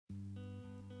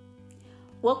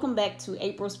Welcome back to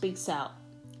April Speaks Out.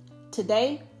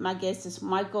 Today, my guest is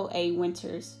Michael A.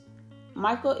 Winters.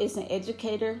 Michael is an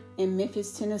educator in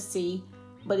Memphis, Tennessee,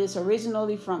 but is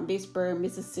originally from Vicksburg,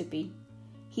 Mississippi.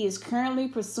 He is currently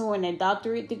pursuing a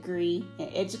doctorate degree in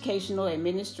educational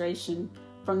administration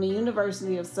from the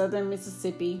University of Southern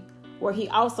Mississippi, where he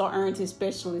also earned his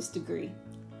bachelor's degree.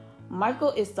 Michael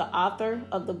is the author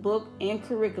of the book and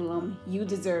curriculum, You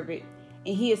Deserve It,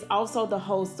 and he is also the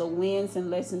host of Wins and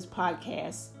Lessons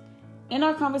podcast. In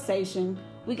our conversation,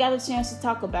 we got a chance to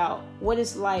talk about what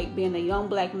it's like being a young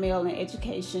black male in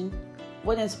education,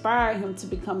 what inspired him to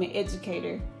become an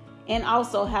educator, and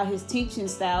also how his teaching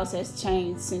styles has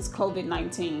changed since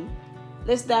COVID-19.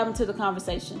 Let's dive into the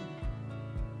conversation.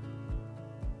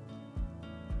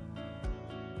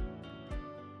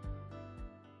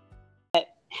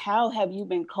 How have you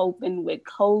been coping with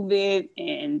COVID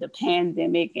and the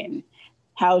pandemic, and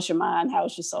how's your mind?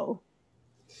 How's your soul?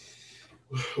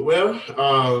 Well,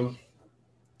 I'm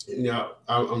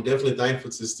definitely thankful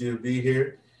to still be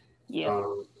here. Yeah.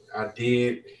 I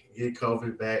did get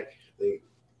COVID back, I think,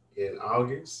 in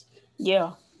August.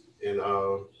 Yeah. And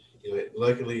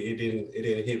luckily it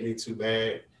didn't hit me too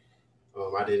bad.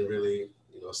 I didn't really,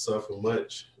 suffer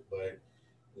much, but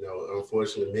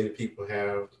unfortunately, many people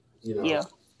have,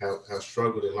 have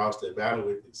struggled and lost their battle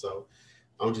with it. So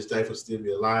I'm just thankful to still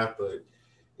be alive. But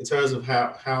in terms of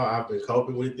how I've been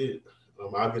coping with it,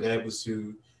 I've been able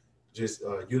to just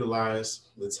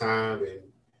utilize the time and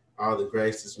all the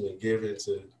grace that's been given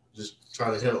to just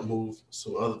try to help move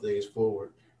some other things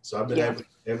forward. So I've been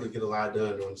able to get a lot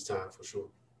done during this time for sure.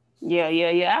 Yeah.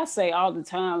 I say all the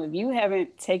time, if you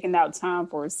haven't taken out time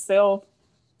for yourself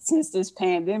since this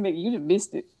pandemic, you just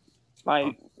missed it.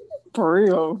 Like, for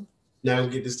real. Now we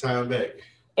get this time back.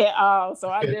 At all. So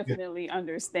I definitely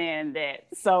understand that.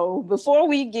 So before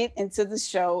we get into the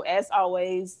show, as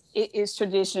always, it is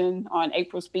tradition on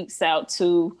April Speaks Out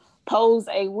to pose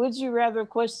a would you rather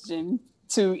question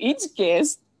to each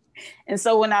guest. And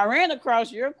so when I ran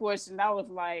across your question, I was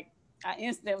like, I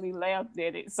instantly laughed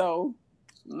at it. So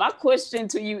my question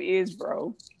to you is,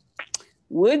 bro,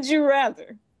 would you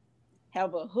rather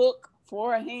have a hook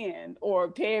for a hand or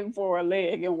a peg for a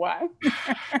leg, and why?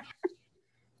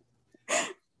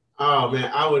 Oh man,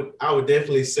 I would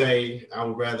definitely say I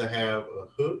would rather have a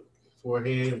hook for a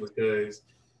hand because,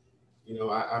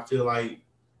 I feel like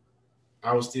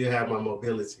I would still have my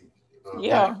mobility.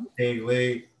 Peg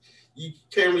leg, you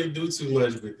can't really do too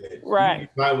much with that. Right.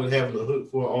 Even with having a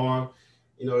hook for an arm,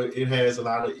 it has a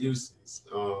lot of uses.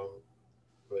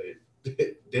 But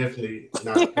definitely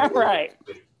not.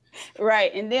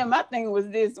 Right. And then my thing was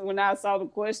this: when I saw the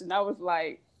question, I was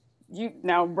like,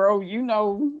 bro,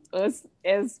 us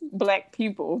as black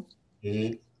people.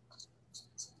 Mm-hmm.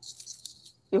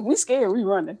 If we scared, we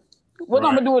running. What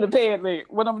I'm gonna do with a peg leg?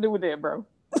 What I'm gonna do with that, bro?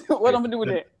 What I'm gonna do with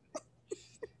that?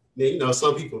 Then,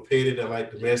 some people petty that like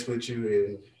to mess with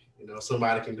you, and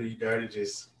somebody can do you dirty,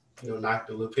 just knock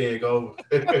the little peg over.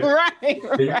 Right.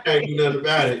 You can't do nothing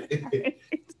about it.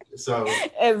 So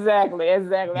exactly.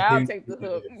 I'll take the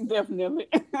hook, definitely.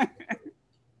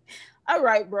 All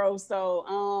right, bro.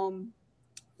 So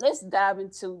let's dive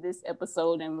into this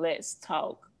episode and let's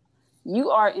talk.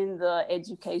 You are in the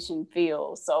education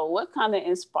field. So what kind of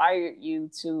inspired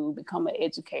you to become an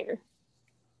educator?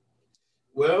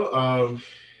 Well,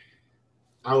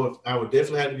 I would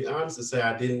definitely have to be honest and say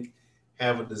I didn't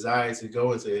have a desire to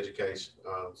go into education.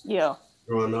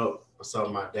 Growing up, I saw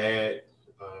my dad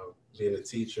being a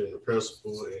teacher and a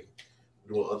principal and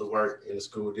doing other work in the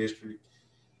school district.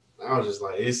 I was just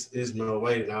like, it's no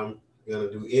way that I'm gonna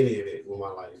do any of it with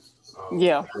my life. I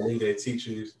knew that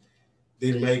teachers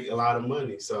didn't make a lot of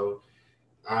money, so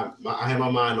I had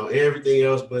my mind on everything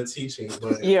else but teaching.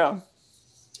 But I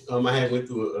had went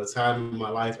through a time in my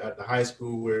life after high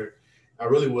school where I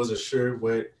really wasn't sure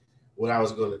what I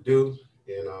was gonna do,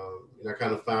 and I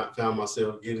kind of found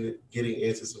myself getting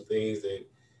into some things that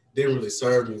didn't really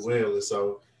serve me well, and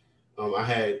so I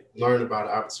had learned about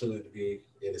the opportunity to be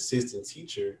an assistant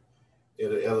teacher at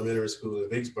an elementary school in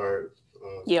Vicksburg,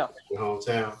 my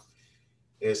hometown.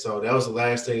 And so that was the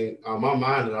last thing on my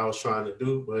mind that I was trying to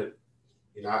do. But,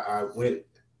 I went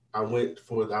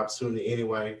for the opportunity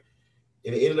anyway.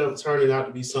 And it ended up turning out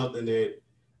to be something that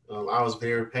I was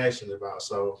very passionate about.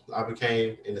 So I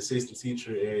became an assistant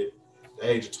teacher at the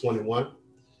age of 21.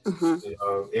 Mm-hmm. And,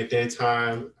 at that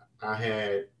time, I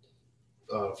had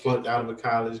flunked out of a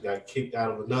college, got kicked out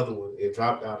of another one, and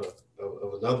dropped out of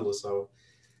another one. So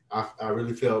I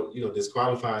really felt,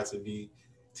 disqualified to be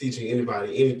teaching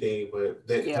anybody anything, but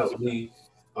that helped me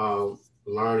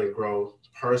learn and grow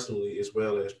personally as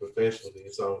well as professionally.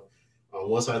 And so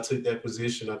Once I took that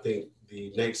position, I think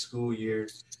the next school year,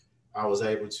 I was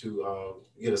able to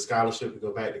get a scholarship to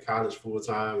go back to college full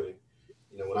time. And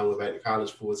when I went back to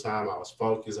college full time, I was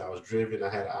focused, I was driven, I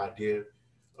had an idea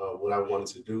of what I wanted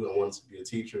to do. I wanted to be a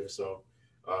teacher, and so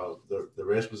the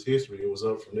rest was history. It was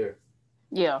up from there.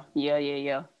 Yeah.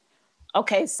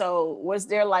 Okay, so was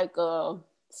there like a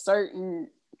certain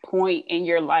point in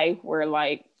your life where,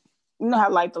 like, you know how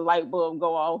like the light bulb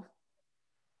go off?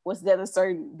 Was that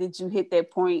did you hit that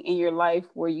point in your life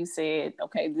where you said,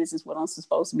 okay, this is what I'm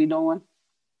supposed to be doing?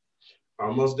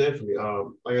 Most definitely.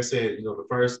 Like I said,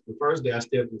 the first day I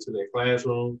stepped into that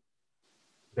classroom,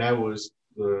 that was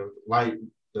the light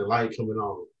coming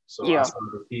on. So yeah. I saw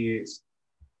the kids.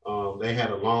 They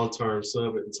had a long-term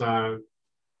sub at the time,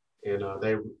 and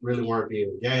they really weren't being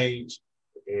engaged.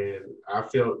 And I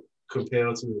felt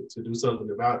compelled to do something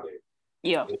about that.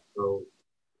 Yeah. And so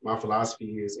my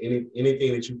philosophy is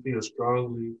anything that you feel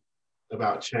strongly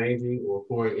about changing or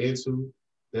pouring into,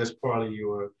 that's part of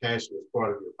your passion, it's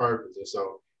part of your purpose. And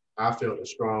so I felt a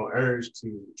strong urge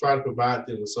to try to provide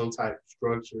them with some type of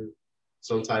structure,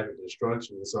 some type of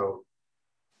instruction. And so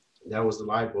that was the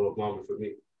light bulb moment for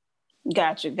me.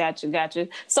 Gotcha.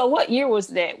 So what year was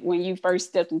that when you first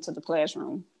stepped into the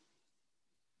classroom?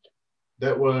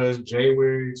 That was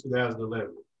January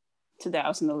 2011.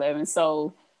 2011.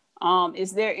 So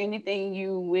is there anything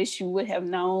you wish you would have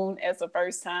known as a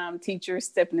first-time teacher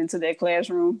stepping into that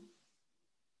classroom?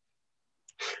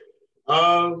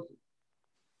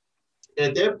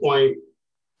 At that point,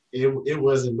 it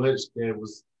wasn't much that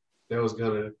was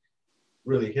gonna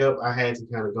really help. I had to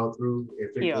kind of go through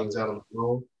and figure things out on my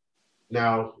own.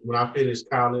 Now, when I finished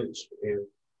college and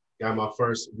got my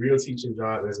first real teaching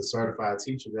job as a certified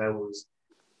teacher, that was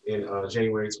in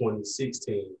January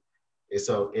 2016. And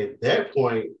so at that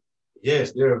point,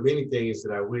 yes, there are many things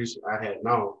that I wish I had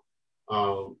known,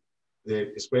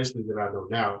 that especially that I know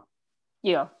now.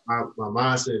 Yeah. My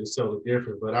mindset is totally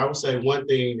different. But I would say one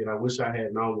thing that I wish I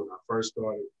had known when I first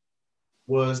started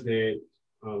was that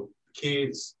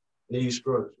kids need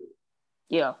structure.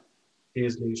 Yeah.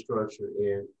 Kids need structure.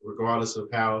 And regardless of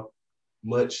how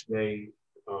much they,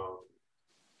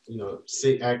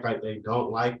 act like they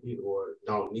don't like it or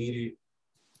don't need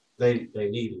it, they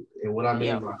need it. And what I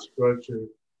mean by structure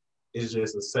is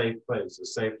just a safe place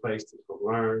to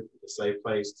learn, a safe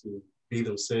place to be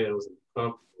themselves and be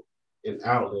comfortable, an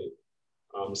outlet.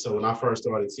 So when I first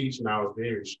started teaching, I was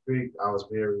very strict. I was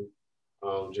very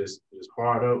just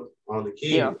hard up on the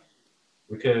kids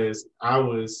because I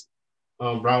was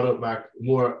brought up by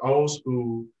more old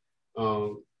school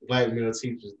Black male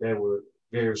teachers that were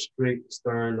very strict,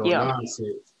 stern, no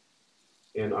nonsense.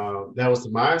 And that was the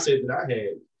mindset that I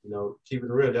had. Keeping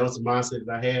it real, that was the mindset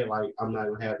that I had. Like, I'm not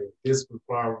gonna have any physical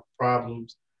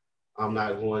problems. I'm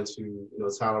not going to,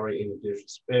 tolerate any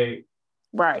disrespect.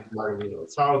 Right. I'm not gonna be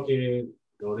talking,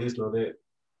 this, no that.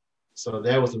 So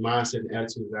that was the mindset and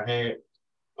attitude that I had.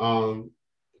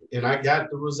 And I got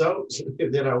the results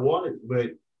that I wanted,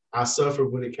 but I suffered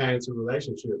when it came to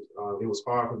relationships. It was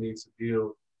hard for me to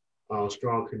build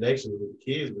strong connections with the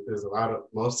kids because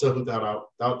most of them thought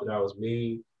that I was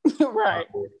mean. Right.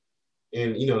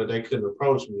 And that they couldn't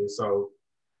approach me. And so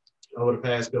over the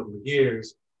past couple of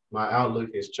years, my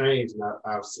outlook has changed, and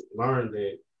I've learned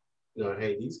that,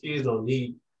 hey, these kids don't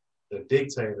need a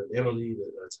dictator. They don't need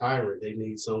a tyrant. They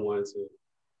need someone to,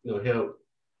 help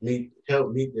meet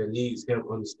their needs, help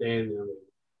understand them, and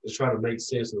just try to make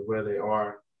sense of where they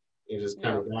are, and just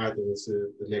kind of guide them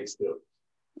into the next step.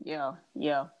 Yeah.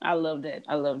 I love that.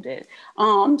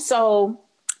 So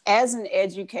as an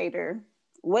educator,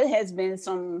 what has been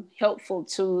some helpful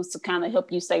tools to kind of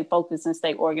help you stay focused and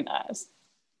stay organized?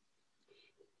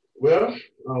 Well,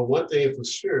 one thing for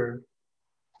sure,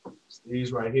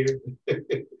 these right here,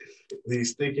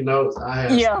 these sticky notes, I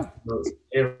have notes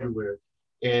everywhere.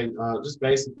 And just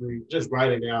basically just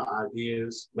writing down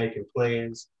ideas, making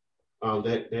plans,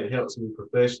 that helps me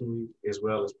professionally as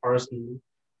well as personally.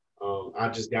 I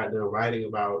just got done writing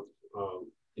about,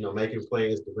 making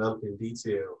plans, developing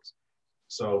details.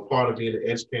 So part of being an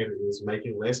educator is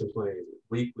making lesson plans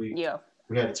weekly. Yeah.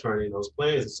 We had to turn in those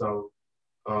plans. So,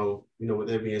 with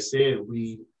that being said,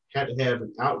 we had to have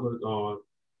an outlook on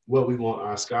what we want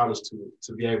our scholars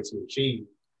to be able to achieve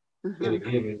in a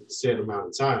given set amount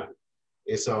of time.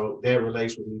 And so that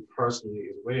relates with me personally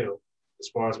as well. As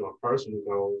far as my personal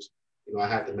goals, I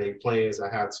have to make plans.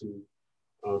 I have to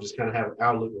just kind of have an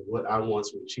outlook of what I want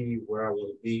to achieve, where I want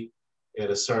to be at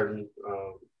a certain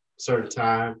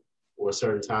time or a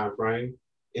certain time frame,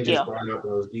 and just write out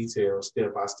those details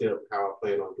step by step how I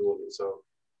plan on doing it. So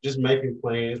just making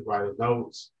plans, writing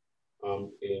notes,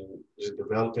 and just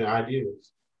developing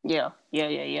ideas. Yeah.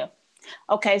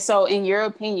 Okay, so in your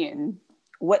opinion,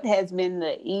 what has been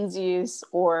the easiest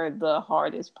or the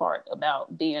hardest part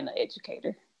about being an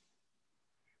educator?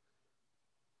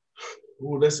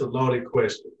 Ooh, that's a loaded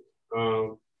question.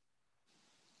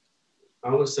 I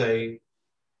would say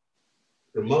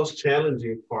the most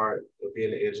challenging part of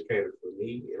being an educator for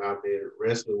me, and I've been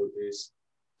wrestling with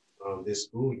this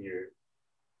school year,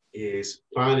 is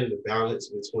finding the balance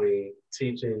between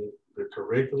teaching the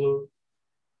curriculum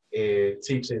and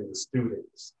teaching the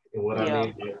students. And what I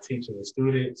mean by teaching the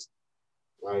students,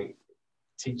 like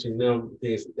teaching them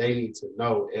things that they need to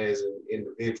know as an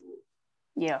individual.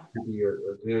 Yeah. To be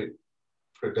a good,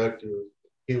 productive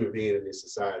human being in this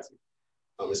society,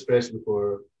 especially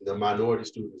for the minority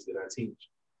students that I teach.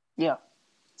 Yeah.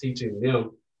 Teaching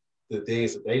them the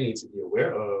things that they need to be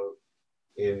aware of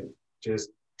and just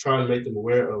trying to make them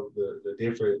aware of the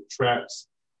different traps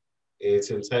and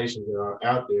temptations that are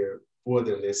out there for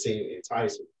them that seem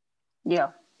enticing. Yeah.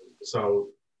 So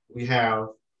we have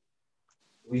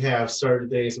certain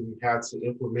things that we have to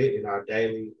implement in our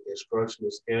daily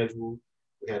instructional schedule.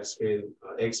 We have to spend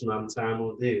X amount of time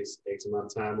on this, X amount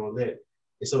of time on that.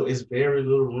 And so it's very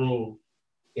little room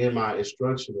in my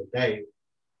instructional day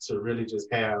to really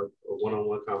just have a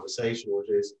one-on-one conversation or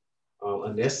just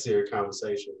a necessary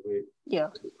conversation with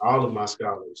all of my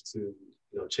scholars to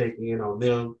check in on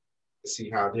them, to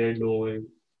see how they're doing,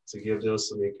 to give them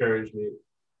some encouragement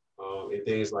and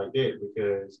things like that.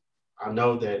 Because I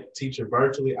know that teaching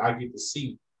virtually, I get to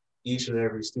see each and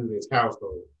every student's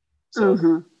household.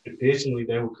 So traditionally,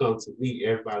 they will come to me.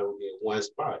 Everybody will be in one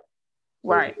spot.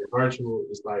 Right. Virtual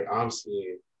is like I'm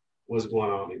seeing what's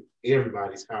going on in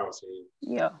everybody's house.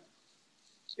 And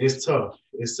it's tough.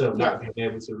 It's tough not being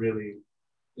able to really,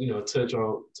 touch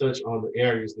on the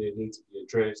areas that need to be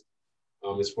addressed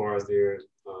as far as their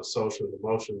social and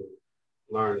emotional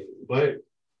learning. But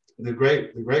the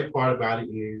great part about it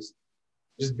is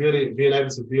just being able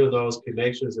to build those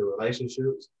connections and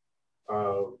relationships.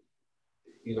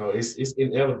 It's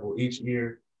inevitable. Each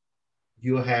year,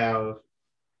 you'll have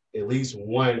at least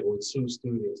one or two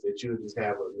students that you'll just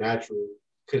have a natural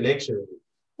connection with.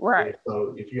 Right. And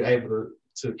so if you're able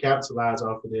to capitalize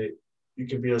off of that, you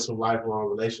can build some lifelong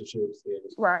relationships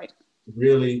and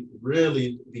really,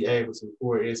 really be able to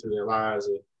pour into their lives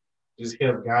and just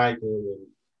help guide them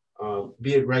and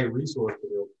be a great resource for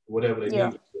them, whatever they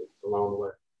need along the way.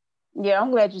 Yeah,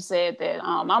 I'm glad you said that.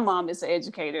 My mom is an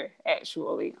educator,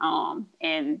 actually.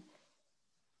 And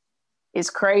it's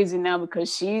crazy now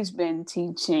because she's been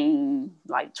teaching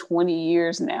like 20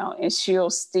 years now, and she'll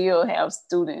still have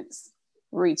students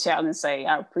reach out and say,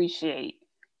 I appreciate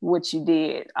what you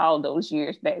did all those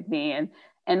years back then.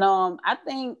 And I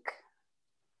think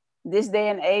this day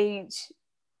and age,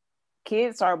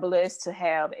 kids are blessed to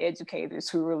have educators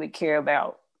who really care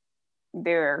about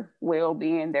their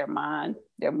well-being, their mind,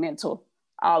 their mental,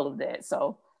 all of that.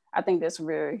 So I think that's a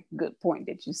very good point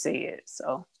that you said.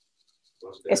 So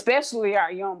especially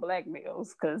our young Black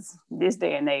males, because this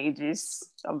day and age is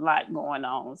a lot going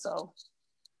on. So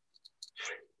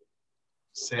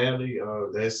sadly,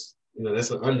 that's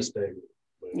an understatement.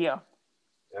 Yeah.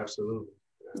 Absolutely.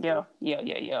 Yeah.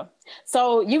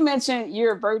 So you mentioned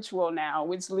you're virtual now,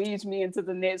 which leads me into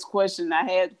the next question I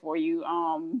had for you.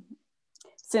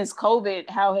 Since COVID,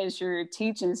 how has your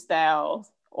teaching style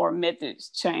or methods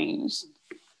changed?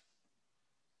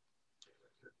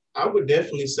 I would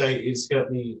definitely say it's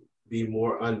helped me be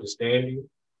more understanding.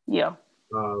 Yeah.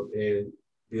 And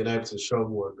being able to show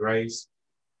more grace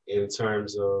in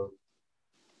terms of,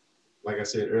 like I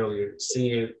said earlier,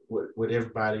 seeing what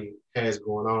everybody has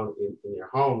going on in their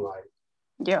home life.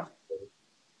 Yeah.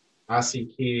 I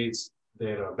see kids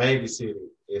that are babysitting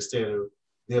instead of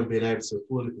them being able to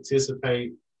fully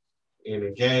participate and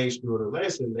engage during the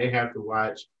lesson. They have to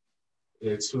watch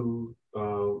their two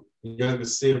younger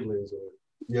siblings or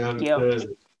younger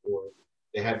cousins, or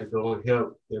they had to go and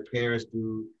help their parents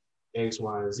do X,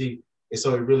 Y, and Z. And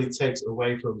so it really takes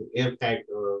away from the impact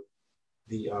of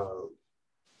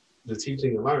the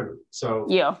teaching and learning. So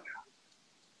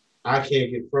I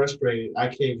can't get frustrated. I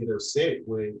can't get upset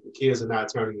when the kids are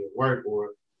not turning in work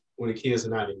or when the kids are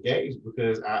not engaged,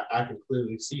 because I can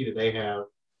clearly see that they have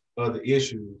other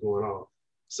issues going on.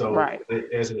 So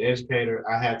as an educator,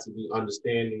 I had to be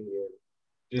understanding and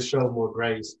just show more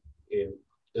grace and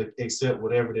accept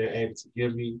whatever they're able to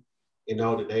give me and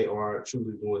know that they are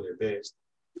truly doing their best.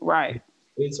 Right.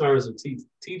 In terms of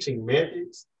teaching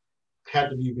methods, I have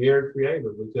to be very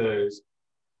creative because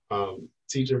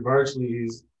teaching virtually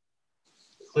is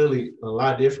clearly a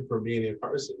lot different from being in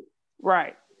person.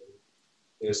 Right.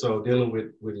 And so dealing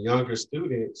with younger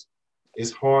students,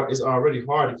 it's hard. It's already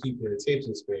hard to keep their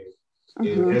attention span.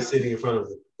 And they're sitting in front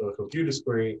of a computer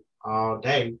screen all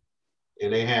day,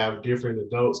 and they have different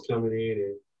adults coming in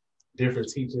and different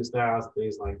teaching styles,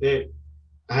 things like that.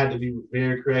 I had to be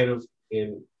very creative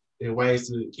in ways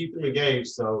to keep them engaged.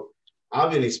 So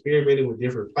I've been experimenting with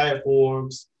different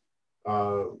platforms,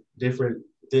 different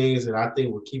things that I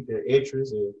think will keep their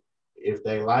interest. And if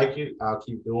they like it, I'll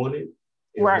keep doing it.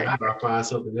 If not, I'll find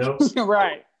something else.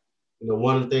 Right.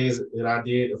 One of the things that I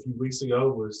did a few weeks ago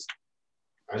was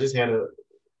I just had a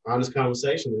honest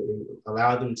conversation and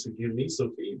allowed them to give me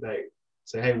some feedback.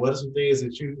 Say, hey, what are some things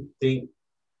that you think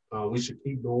we should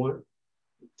keep doing?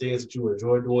 Things that you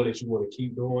enjoy doing that you want to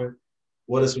keep doing?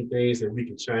 What are some things that we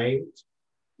can change?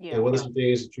 Yeah, and what are some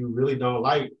things that you really don't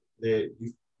like that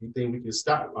you think we can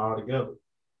stop altogether?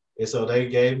 And so they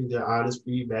gave me their honest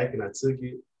feedback, and I took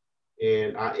it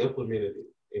and I implemented it,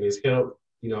 and it's helped,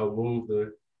 move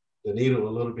the needle a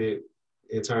little bit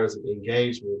in terms of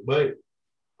engagement. But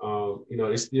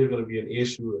it's still going to be an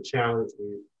issue, a challenge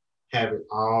with having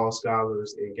all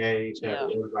scholars engaged,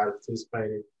 having everybody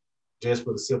participating, just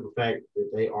for the simple fact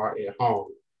that they are at home,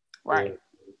 right,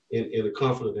 in the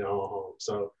comfort of their own home.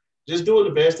 So just doing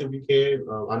the best that we can.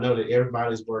 I know that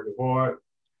everybody's working hard.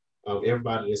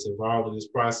 Everybody that's involved in this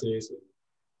process, and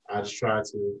I just try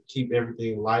to keep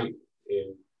everything light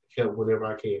and help whenever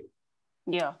I can.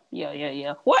 Yeah.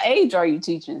 What age are you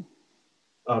teaching?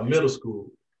 Middle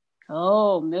school.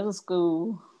 Oh, middle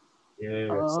school. Yeah.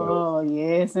 Oh,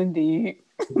 yes, indeed.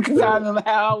 Because I remember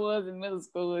how I was in middle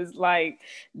school. It's like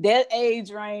that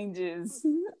age range is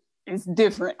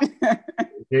different.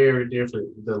 Very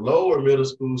different. The lower middle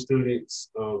school students,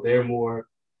 they're more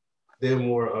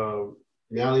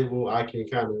malleable. I can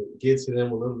kind of get to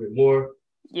them a little bit more.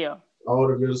 Yeah.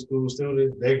 Older middle school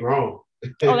students, they grown.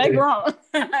 Oh, they grown.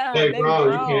 they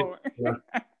grown. You can't,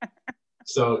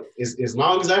 So as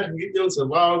long as I can get them to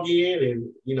log in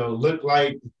and, look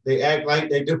like they act like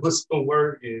they doing some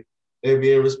work and they're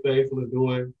being respectful of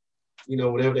doing,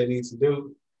 whatever they need to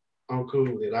do, I'm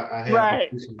cool with it. I have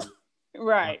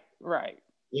Right.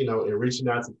 And reaching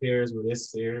out to parents when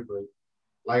necessary. But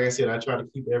like I said, I try to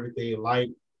keep everything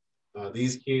light.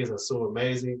 These kids are so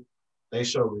amazing. They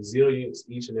show resilience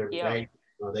each and every day.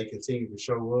 They continue to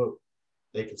show up.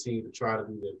 They continue to try to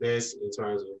do their best in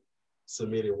terms of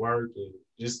submitting work and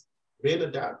just being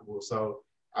adaptable. So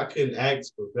I couldn't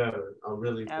ask for better. I'm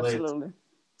really blessed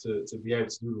to be able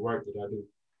to do the work that I do.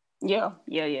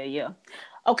 Yeah.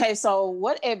 Okay, so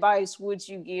what advice would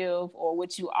you give or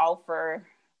would you offer,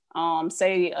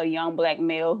 say a young Black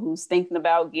male who's thinking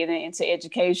about getting into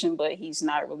education, but he's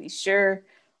not really sure,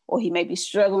 or he may be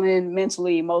struggling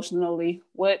mentally, emotionally?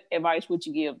 What advice would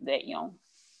you give that young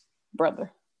brother?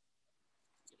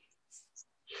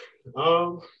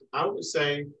 I would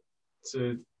say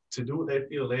to do what they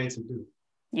feel led to do.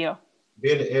 Yeah.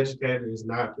 Being an educator is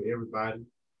not for everybody.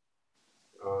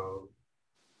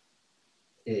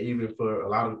 And even for a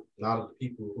lot of the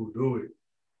people who do it,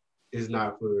 it's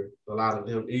not for a lot of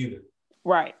them either.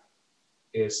 Right.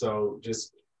 And so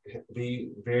just be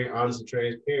very honest and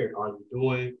transparent. Are you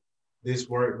doing this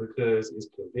work because it's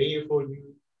convenient for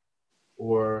you?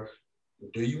 Or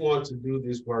do you want to do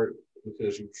this work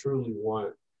because you truly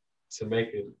want to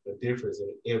make a difference and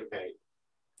an impact?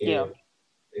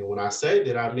 And when I say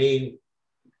that, I mean,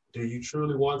 do you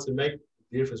truly want to make a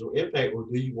difference or impact, or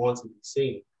do you want to be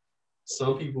seen?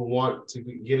 Some people want to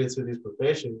get into this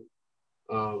profession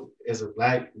as a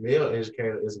Black male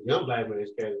educator, as a young Black male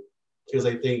educator, because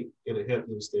they think it'll help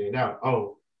them stand out.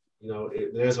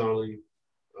 There's only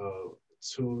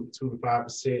 2 to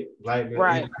 5% Black male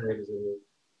educators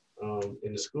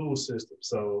in the school system.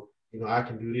 So, I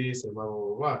can do this and blah,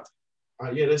 blah, blah, blah.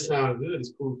 That sounds good.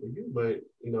 It's cool for you, but,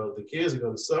 the kids are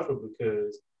going to suffer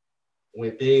because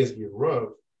when things get rough,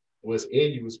 what's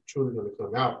in you is truly going to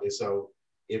come out. And so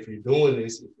if you're doing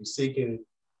this, if you're seeking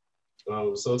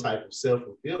some type of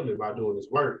self-fulfillment by doing this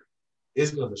work,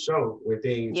 it's going to show when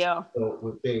things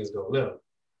go left.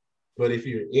 But if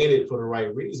you're in it for the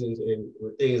right reasons and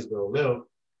when things go left,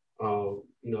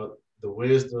 the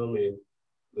wisdom and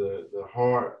the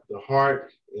heart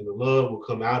and the love will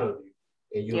come out of you,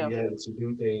 and you'll be able to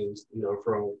do things,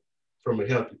 from a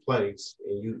healthy place,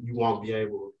 and you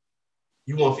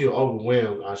won't feel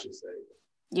overwhelmed, I should say.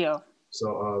 Yeah.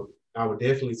 So I would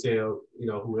definitely tell,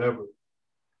 whoever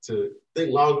to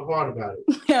think long and hard about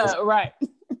it. Yeah, right.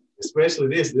 Especially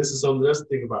this is something else to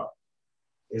think about.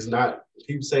 It's not,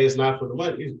 people say it's not for the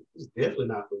money. It's definitely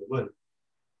not for the money.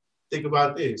 Think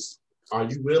about this. Are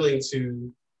you willing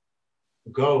to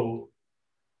go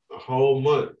a whole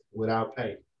month without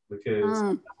pay?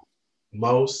 Because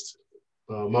most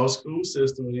most school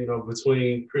systems,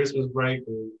 between Christmas break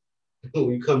and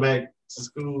when you come back to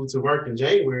school to work in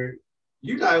January,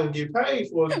 you're not gonna get paid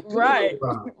for it. Right.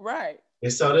 Right.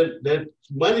 And so that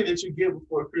money that you get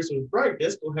before Christmas break,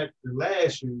 that's gonna have to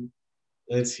last you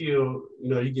until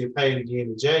you get paid again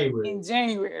in January. In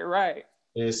January, right.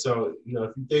 And so, if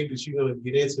you think that you're gonna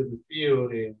get into the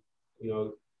field and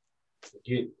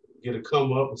get a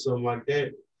come up or something like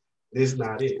that, this is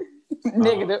not it.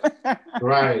 Negative.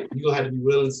 Right. You're gonna have to be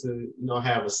willing to,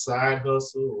 have a side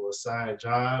hustle or a side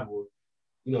job or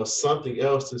something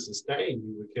else to sustain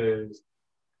you, because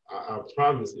I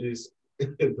promise it's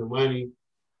the money,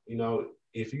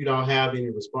 if you don't have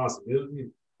any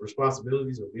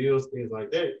responsibilities or bills, things like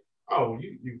that,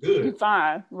 you're good. You're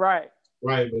fine, right.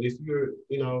 Right. But if you're,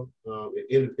 an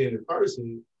independent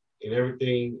person and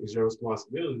everything is your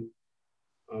responsibility,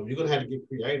 you're gonna have to get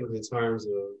creative in terms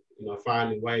of,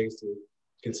 finding ways to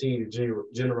continue to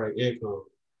generate income.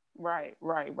 Right.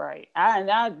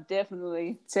 I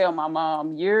definitely tell my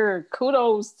mom, your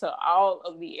kudos to all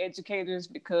of the educators,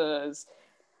 because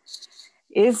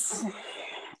I'm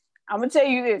gonna tell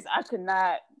you this, I could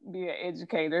not be an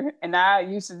educator, and I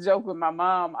used to joke with my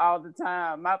mom all the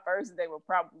time, my first day will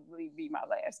probably be my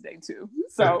last day too.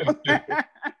 So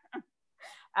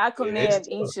I commend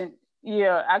each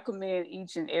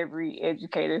and every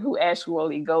educator who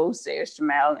actually goes the extra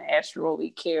mile and actually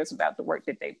cares about the work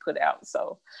that they put out.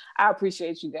 So I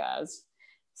appreciate you guys.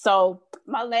 So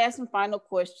my last and final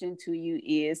question to you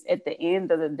is, at the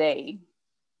end of the day,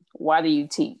 why do you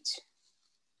teach?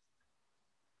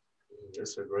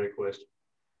 That's a great question.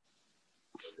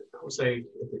 I would say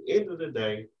at the end of the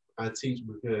day, I teach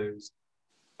because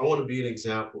I want to be an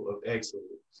example of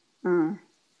excellence. Mm.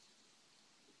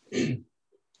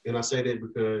 And I say that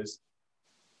because,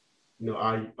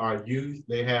 our youth,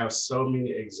 they have so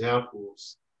many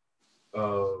examples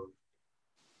of,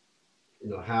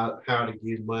 how to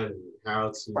get money,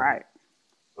 how to, right.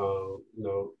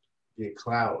 Get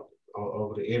clout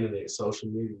over the internet, social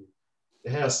media.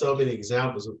 They have so many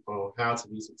examples of how to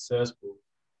be successful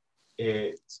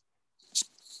at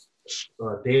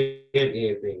dead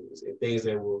end things and things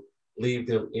that will leave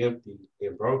them empty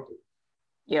and broken.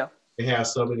 Yeah. They have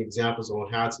so many examples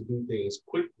on how to do things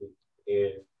quickly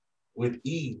and with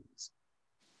ease.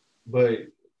 But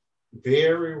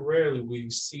very rarely will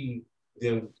you see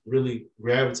them really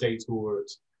gravitate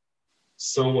towards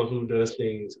someone who does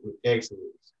things with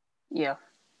excellence. Yeah.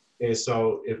 And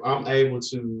so if I'm able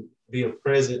to be a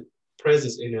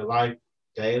presence in their life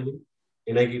daily,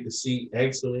 and they get to see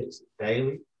excellence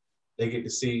daily, they get to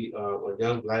see a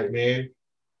young Black man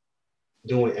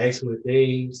doing excellent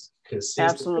things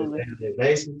consistently on a daily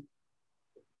basis,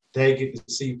 they get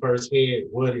to see firsthand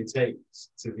what it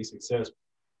takes to be successful.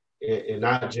 And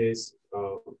not just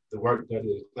the work done in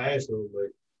the classroom, but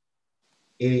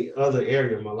any other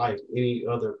area of my life, any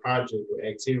other project or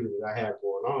activity that I have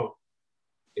going on.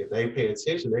 If they pay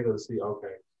attention, they're going to see,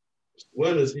 okay,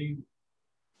 when does he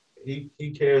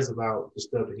cares about the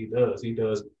stuff that he does. He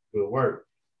does good work.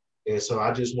 And so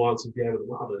I just want to be able to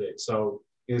model that. So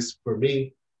it's, for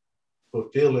me,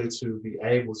 fulfilling to be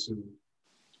able to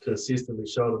consistently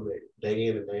show them that day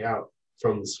in and day out,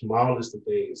 from the smallest of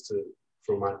things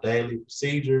from my daily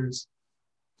procedures,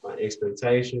 my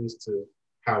expectations, to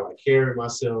how I carry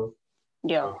myself,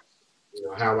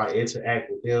 how I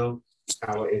interact with them,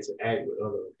 how I interact with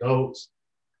other adults,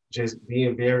 just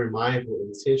being very mindful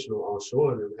and intentional on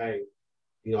showing them, hey,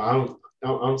 I'm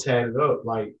tatted up,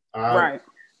 like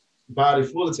body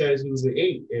full of tattoos and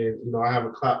ink, and I have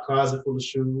a closet full of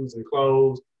shoes and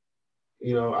clothes.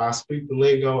 I speak the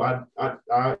lingo. I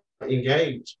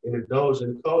engage and indulge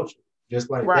in the culture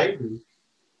just like they do.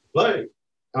 But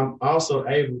I'm also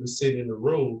able to sit in a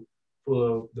room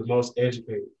full of the most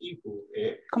educated people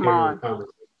and carry a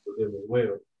conversation with them as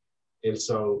well. And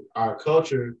so our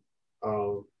culture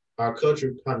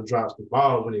kind of drops the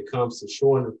ball when it comes to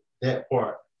showing them that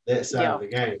side of the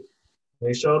game.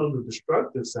 They show them the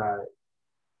destructive side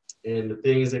and the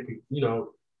things that could,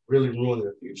 really ruin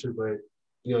their future. But,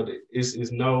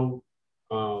 it's no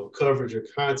coverage or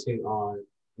content on,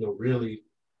 really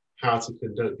how to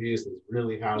conduct business,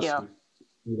 really how to,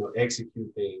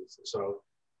 execute things. So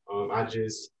I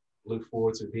just look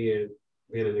forward to being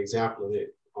an example of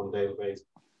it on a daily basis.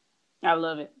 I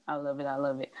love it.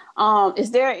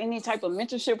 Is there any type of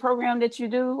mentorship program that you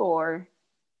do, or?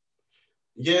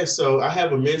 Yeah, so I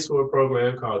have a mentor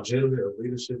program called Gentlemen of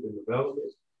Leadership and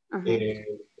Development.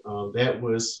 And that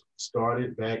was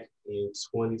started back in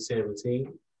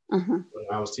 2017. When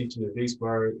I was teaching in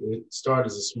Vicksburg. It started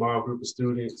as a small group of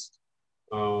students.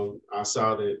 I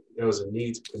saw that there was a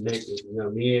need to connect with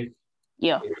young men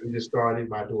Yeah. And we just started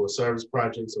by doing service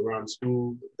projects around the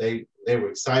school. They were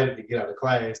excited to get out of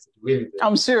class to do anything.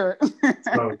 I'm sure.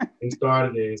 So they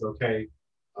started as, okay,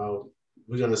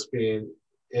 we're going to spend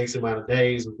X amount of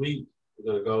days a week.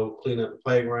 We're going to go clean up the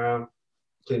playground,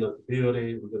 clean up the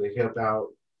building. We're going to help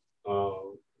out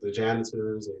the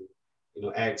janitors and,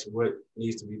 ask what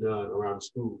needs to be done around the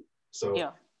school. So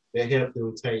that helped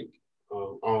them take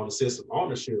on the sense of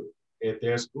ownership at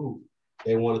their school.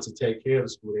 They wanted to take care of the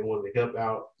school. They wanted to help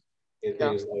out and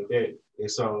things like that. And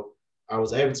so I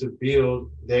was able to build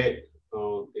that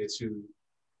into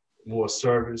more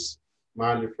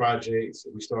service-minded projects.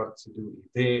 We started to do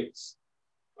events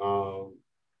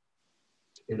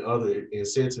and other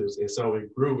incentives. And so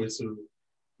it grew into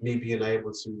me being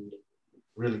able to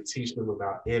really teach them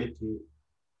about etiquette,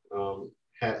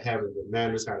 having the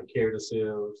manners, how to carry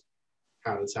themselves,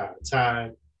 how to tie a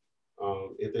tie,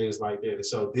 and things like that. And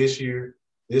so this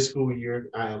school year,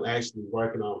 I am actually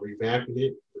working on revamping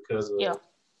it because of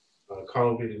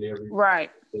COVID and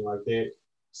everything like that.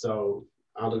 So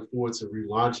I look forward to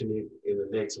relaunching it in the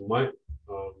next month.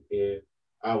 And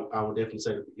I would definitely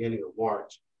say the beginning of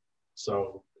March.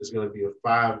 So it's going to be a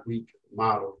 5-week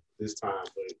model this time,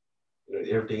 but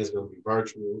everything is going to be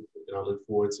virtual. And I look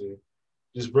forward to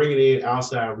just bringing in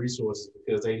outside resources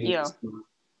because they need to see,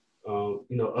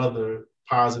 other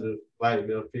positive Black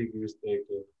male figures that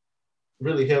can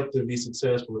really help them be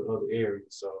successful in other areas.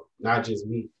 So not just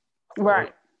me.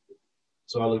 Right.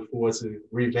 So I look forward to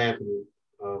revamping it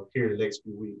here in the next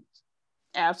few weeks.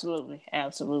 Absolutely.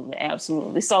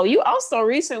 So you also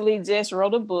recently just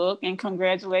wrote a book, and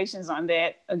congratulations on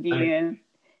that again.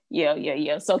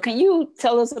 Yeah. So can you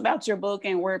tell us about your book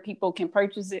and where people can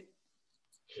purchase it?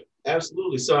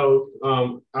 Absolutely. So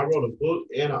I wrote a book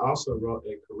and I also wrote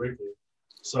a curriculum.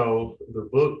 So the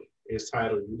book is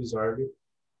titled You Deserve It,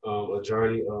 a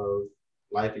journey of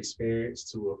life experience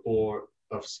to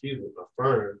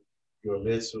affirm your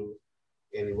mental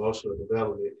and emotional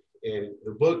development. And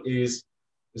the book is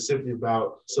simply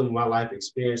about some of my life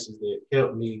experiences that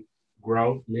helped me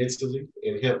grow mentally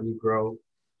and helped me grow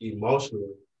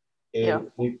emotionally.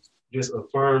 And we just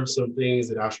affirm some things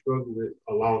that I struggled with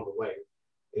along the way.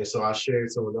 And so I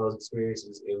shared some of those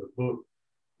experiences in the book.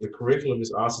 The curriculum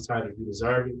is also titled You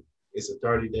Deserve It. It's a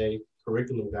 30-day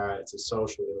curriculum guide to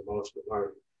social and emotional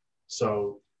learning.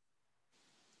 So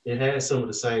it has some of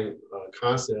the same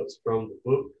concepts from the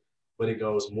book, but it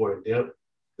goes more in depth.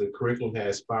 The curriculum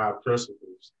has 5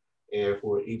 principles, and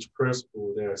for each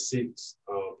principle, there are 6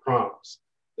 prompts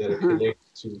that are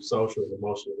connected to social and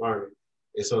emotional learning.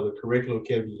 And so the curriculum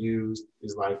can be used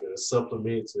as like a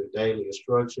supplement to daily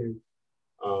instruction,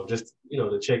 just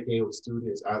to check in with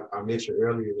students. I mentioned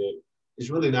earlier that it's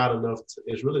really not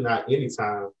any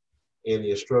time in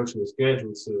the instructional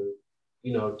schedule to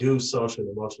do social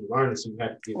and emotional learning. So you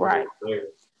have to get there.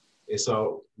 And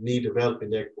so me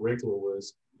developing that curriculum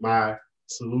was my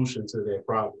solution to that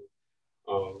problem.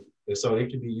 And so it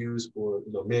can be used for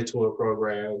mentoring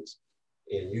programs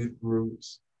and youth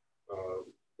groups.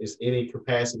 It's any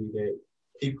capacity that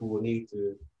people will need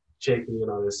to check in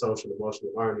on their social and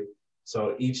emotional learning.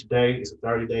 So each day is a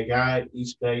 30-day guide.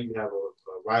 Each day you have a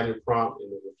writing prompt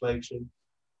and a reflection,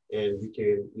 and you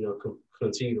can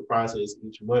continue the process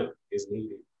each month as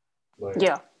needed. But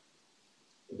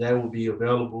that will be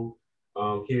available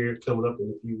here coming up in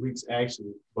a few weeks.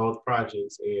 Actually, both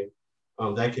projects, and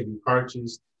that can be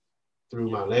purchased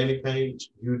through my landing page,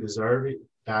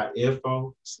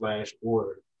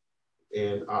 youdeserveit.info/order.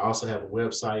 And I also have a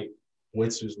website,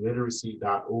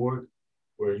 wintersliteracy.org,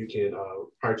 where you can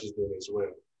purchase them as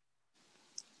well.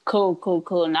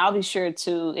 Cool. And I'll be sure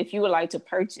to, if you would like to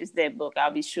purchase that book,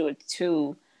 I'll be sure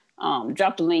to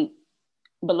drop the link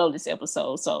below this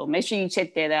episode. So make sure you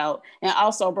check that out. And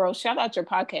also, bro, shout out your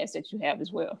podcast that you have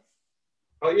as well.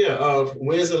 Oh, yeah.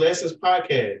 Wins and Lessons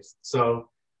podcast. So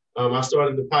I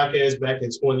started the podcast back in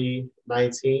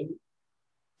 2019,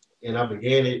 and I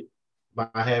began it by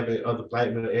having other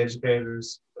Black male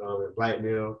educators and Black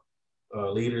male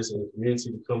leaders in the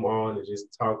community to come on and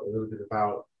just talk a little bit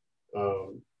about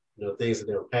things that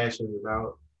they were passionate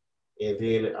about. And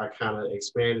then I kind of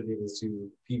expanded it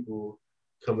into people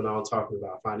coming on talking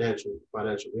about financial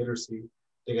literacy.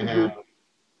 I think I have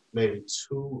maybe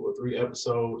 2 or 3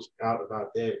 episodes out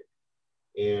about that.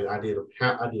 And I did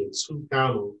 2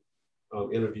 panel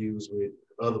interviews with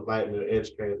other Black male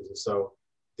educators. And so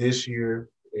this year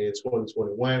in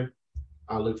 2021,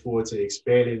 I look forward to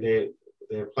expanding that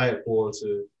platform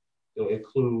to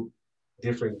include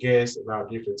different guests about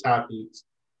different topics.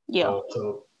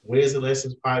 So Wins and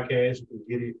Lessons podcast, you can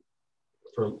get it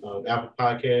from Apple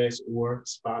Podcasts or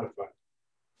Spotify.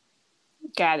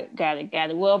 Got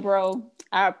it. Well, bro,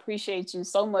 I appreciate you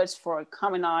so much for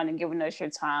coming on and giving us your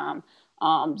time.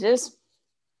 Just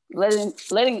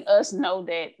letting us know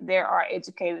that there are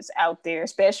educators out there,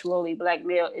 especially Black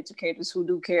male educators, who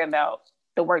do care about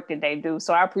the work that they do.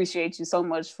 So I appreciate you so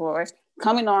much for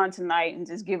coming on tonight and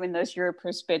just giving us your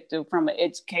perspective from an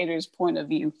educator's point of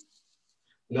view.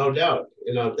 No doubt.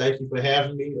 Thank you for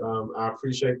having me. I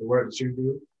appreciate the work that you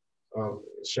do.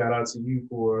 Shout out to you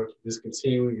for just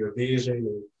continuing your vision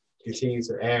and continue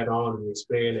to add on and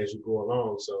expand as you go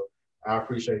along. So I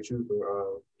appreciate you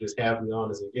for just having me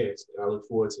on as a guest. And I look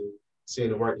forward to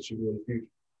seeing the work that you do in the future.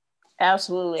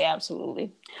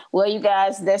 Absolutely. Well, you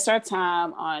guys, that's our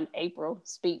time on April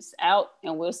Speaks Out,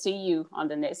 and we'll see you on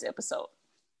the next episode.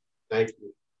 Thank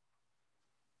you.